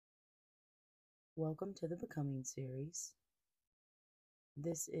Welcome to the Becoming series.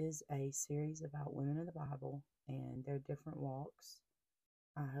 This is a series about women in the Bible and their different walks.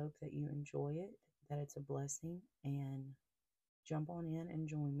 I hope that you enjoy it, that it's a blessing, and jump on in and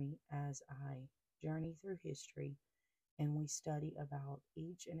join me as I journey through history and we study about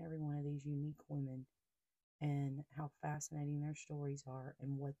each and every one of these unique women and how fascinating their stories are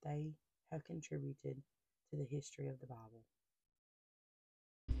and what they have contributed to the history of the Bible.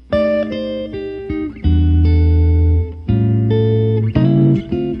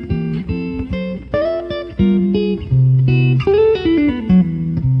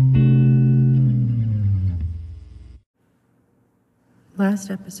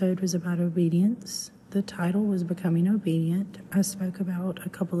 Last episode was about obedience. The title was Becoming Obedient. I spoke about a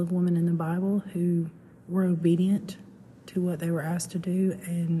couple of women in the Bible who were obedient to what they were asked to do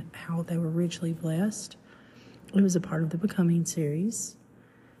and how they were richly blessed. It was a part of the Becoming series.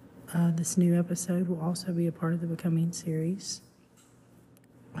 This new episode will also be a part of the Becoming series.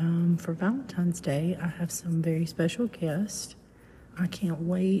 For Valentine's Day, I have some very special guests. I can't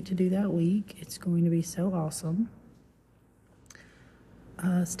wait to do that week. It's going to be so awesome.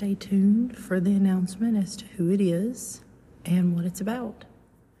 Stay tuned for the announcement as to who it is and what it's about.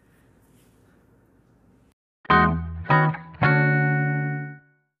 Hi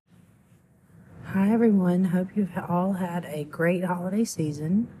everyone, hope you've all had a great holiday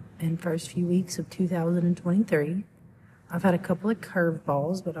season and first few weeks of 2023. I've had a couple of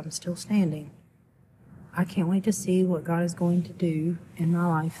curveballs, but I'm still standing. I can't wait to see what God is going to do in my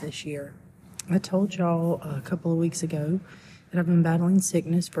life this year. I told y'all a couple of weeks ago that I've been battling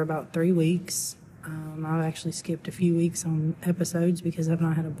sickness for about 3 weeks. I've actually skipped a few weeks on episodes because I've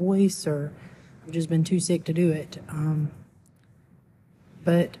not had a voice or I've just been too sick to do it.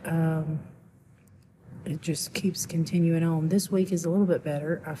 But it just keeps continuing on. This week is a little bit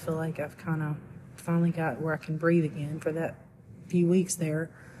better. I feel like I've kind of finally got where I can breathe again. For that few weeks there,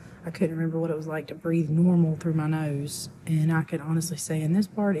 I couldn't remember what it was like to breathe normal through my nose. And I can honestly say in this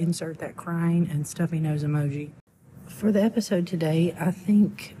part, insert that crying and stuffy nose emoji. For the episode today, I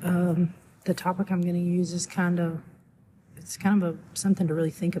think the topic I'm going to use is kind of something to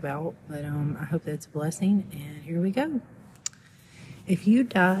really think about, but I hope that it's a blessing, and here we go. If you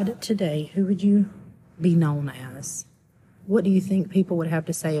died today, who would you be known as? What do you think people would have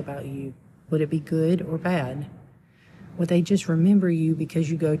to say about you? Would it be good or bad? Would they just remember you because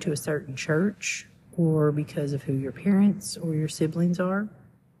you go to a certain church or because of who your parents or your siblings are?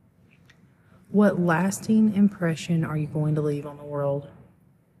 What lasting impression are you going to leave on the world?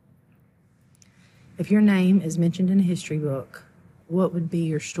 If your name is mentioned in a history book, what would be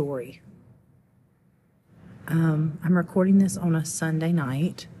your story? I'm recording this on a Sunday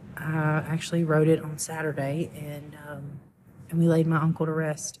night. I actually wrote it on Saturday, and we laid my uncle to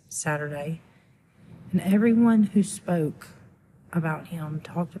rest Saturday. And everyone who spoke about him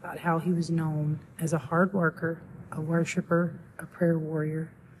talked about how he was known as a hard worker, a worshiper, a prayer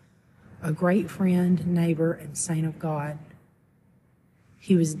warrior, a great friend, neighbor, and saint of God.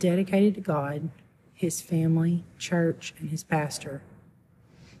 He was dedicated to God, his family, church, and his pastor.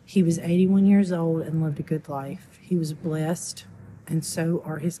 He was 81 years old and lived a good life. He was blessed, and so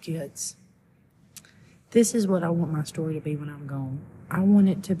are his kids. This is what I want my story to be when I'm gone. I want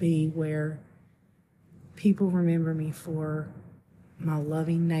it to be where people remember me for my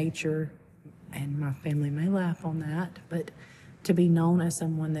loving nature, and my family may laugh on that, but to be known as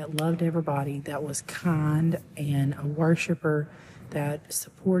someone that loved everybody, that was kind, and a worshiper that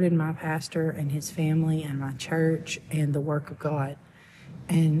supported my pastor and his family and my church and the work of God.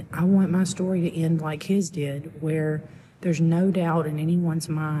 And I want my story to end like his did, where there's no doubt in anyone's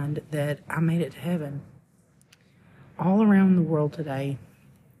mind that I made it to heaven. All around the world today,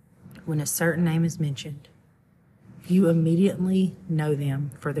 when a certain name is mentioned, you immediately know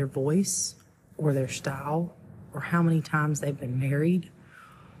them for their voice or their style or how many times they've been married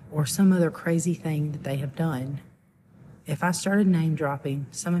or some other crazy thing that they have done. If I started name dropping,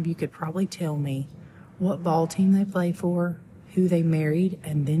 some of you could probably tell me what ball team they play for, who they married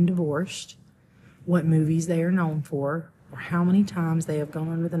and then divorced, what movies they are known for, or how many times they have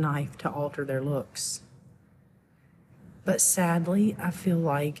gone under the knife to alter their looks. But sadly, I feel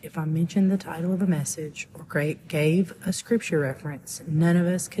like if I mentioned the title of a message or gave a scripture reference, none of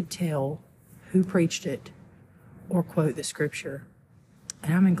us could tell who preached it or quote the scripture.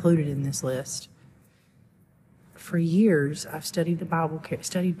 And I'm included in this list. For years, I've studied Bible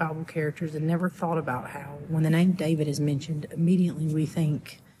characters and never thought about how, when the name David is mentioned, immediately we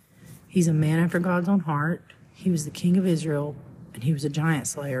think he's a man after God's own heart, he was the king of Israel, and he was a giant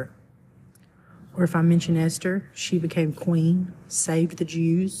slayer. Or if I mention Esther, she became queen, saved the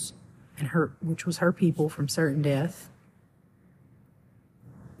Jews, which was her people from certain death.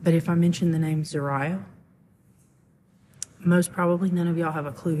 But if I mention the name Zariah, most probably none of y'all have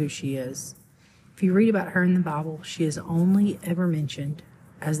a clue who she is. If you read about her in the Bible, she is only ever mentioned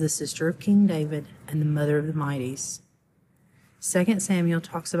as the sister of King David and the mother of the mighties. 2 Samuel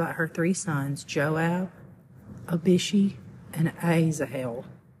talks about her 3 sons, Joab, Abishai, and Asahel.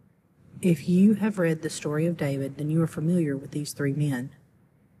 If you have read the story of David, then you are familiar with these 3 men.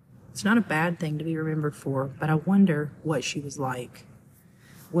 It's not a bad thing to be remembered for, but I wonder what she was like.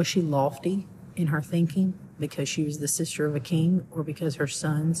 Was she lofty in her thinking because she was the sister of a king, or because her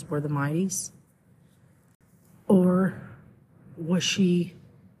sons were the mighties? Or was she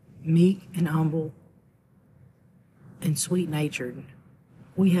meek and humble and sweet-natured?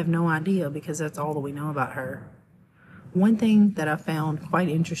 We have no idea, because that's all that we know about her. One thing that I found quite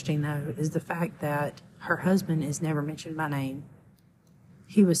interesting, though, is the fact that her husband is never mentioned by name.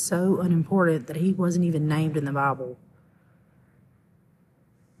 He was so unimportant that he wasn't even named in the Bible.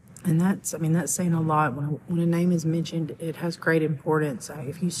 And that's saying a lot. When a name is mentioned, it has great importance.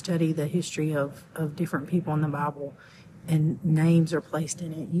 If you study the history of different people in the Bible and names are placed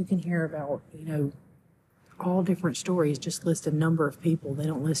in it, you can hear about, all different stories. Just list a number of people. They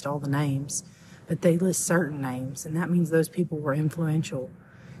don't list all the names, but they list certain names, and that means those people were influential.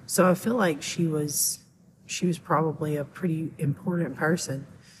 So I feel like she was probably a pretty important person.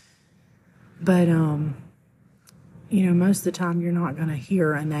 But most of the time you're not going to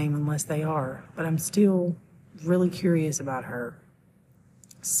hear a name unless they are. But I'm still really curious about her.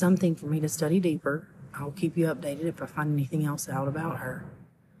 Something for me to study deeper. I'll keep you updated if I find anything else out about her.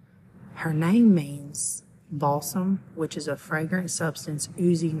 Her name means balsam, which is a fragrant substance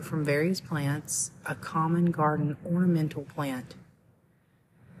oozing from various plants, a common garden ornamental plant.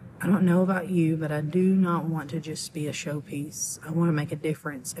 I don't know about you, but I do not want to just be a showpiece. I want to make a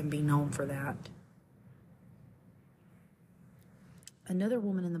difference and be known for that. Another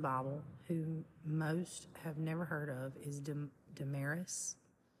woman in the Bible who most have never heard of is Damaris.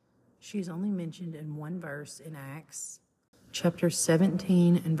 She's only mentioned in one verse in Acts, chapter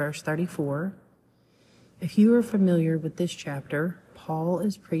 17 and verse 34. If you are familiar with this chapter, Paul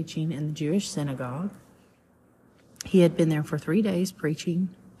is preaching in the Jewish synagogue. He had been there for 3 days preaching,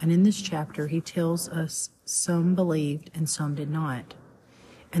 and in this chapter he tells us some believed and some did not.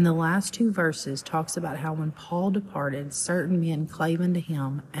 And the last 2 verses talks about how when Paul departed, certain men clave unto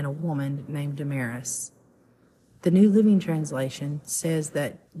him and a woman named Damaris. The New Living Translation says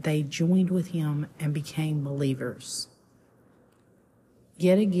that they joined with him and became believers.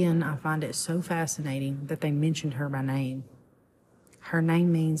 Yet again, I find it so fascinating that they mentioned her by name. Her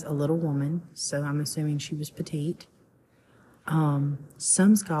name means a little woman, so I'm assuming she was petite.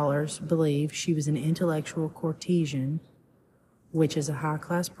 Some scholars believe she was an intellectual courtesan, which is a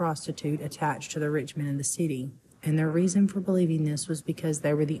high-class prostitute attached to the rich men in the city. And their reason for believing this was because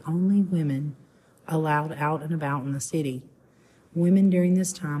they were the only women allowed out and about in the city. Women during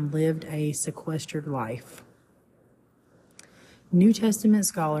this time lived a sequestered life. New Testament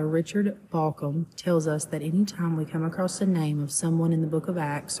scholar Richard Bauckham tells us that any time we come across the name of someone in the book of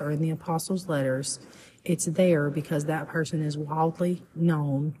Acts or in the Apostles' letters, it's there because that person is widely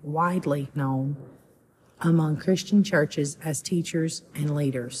known among Christian churches as teachers and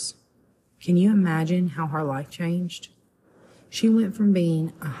leaders. Can you imagine how her life changed? She went from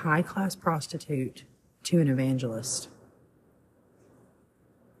being a high-class prostitute to an evangelist.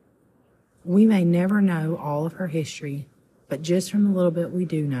 We may never know all of her history, but just from the little bit we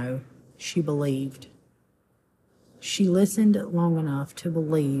do know, she believed. She listened long enough to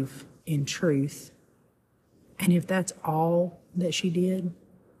believe in truth. And if that's all that she did,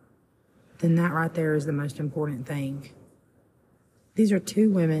 then that right there is the most important thing. These are 2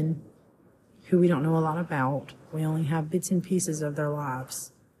 women who we don't know a lot about. We only have bits and pieces of their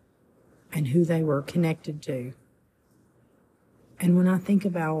lives and who they were connected to. And when I think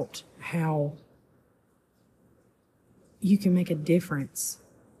about how you can make a difference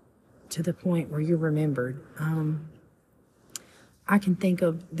to the point where you're remembered, I can think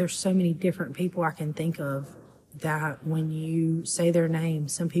of, there's so many different people I can think of that when you say their name,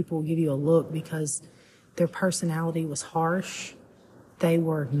 some people will give you a look because their personality was harsh. They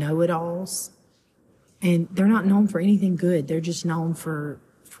were know-it-alls. And they're not known for anything good. They're just known for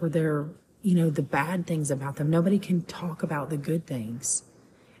their, the bad things about them. Nobody can talk about the good things.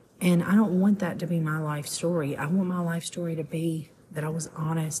 And I don't want that to be my life story. I want my life story to be that I was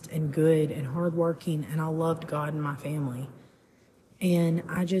honest and good and hardworking and I loved God and my family. And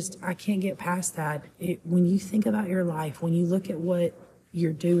I can't get past that. When you think about your life, when you look at what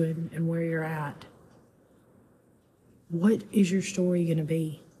you're doing and where you're at, what is your story going to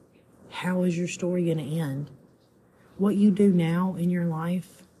be? How is your story going to end? What you do now in your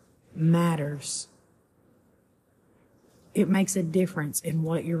life matters. It makes a difference in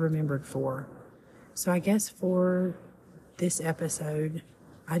what you're remembered for. So I guess for this episode,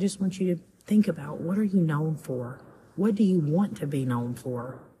 I just want you to think about, what are you known for? What do you want to be known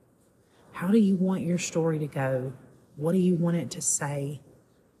for? How do you want your story to go? What do you want it to say?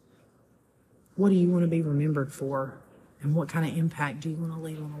 What do you want to be remembered for? And what kind of impact do you want to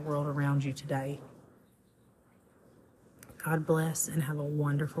leave on the world around you today? God bless and have a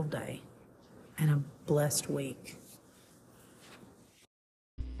wonderful day and a blessed week.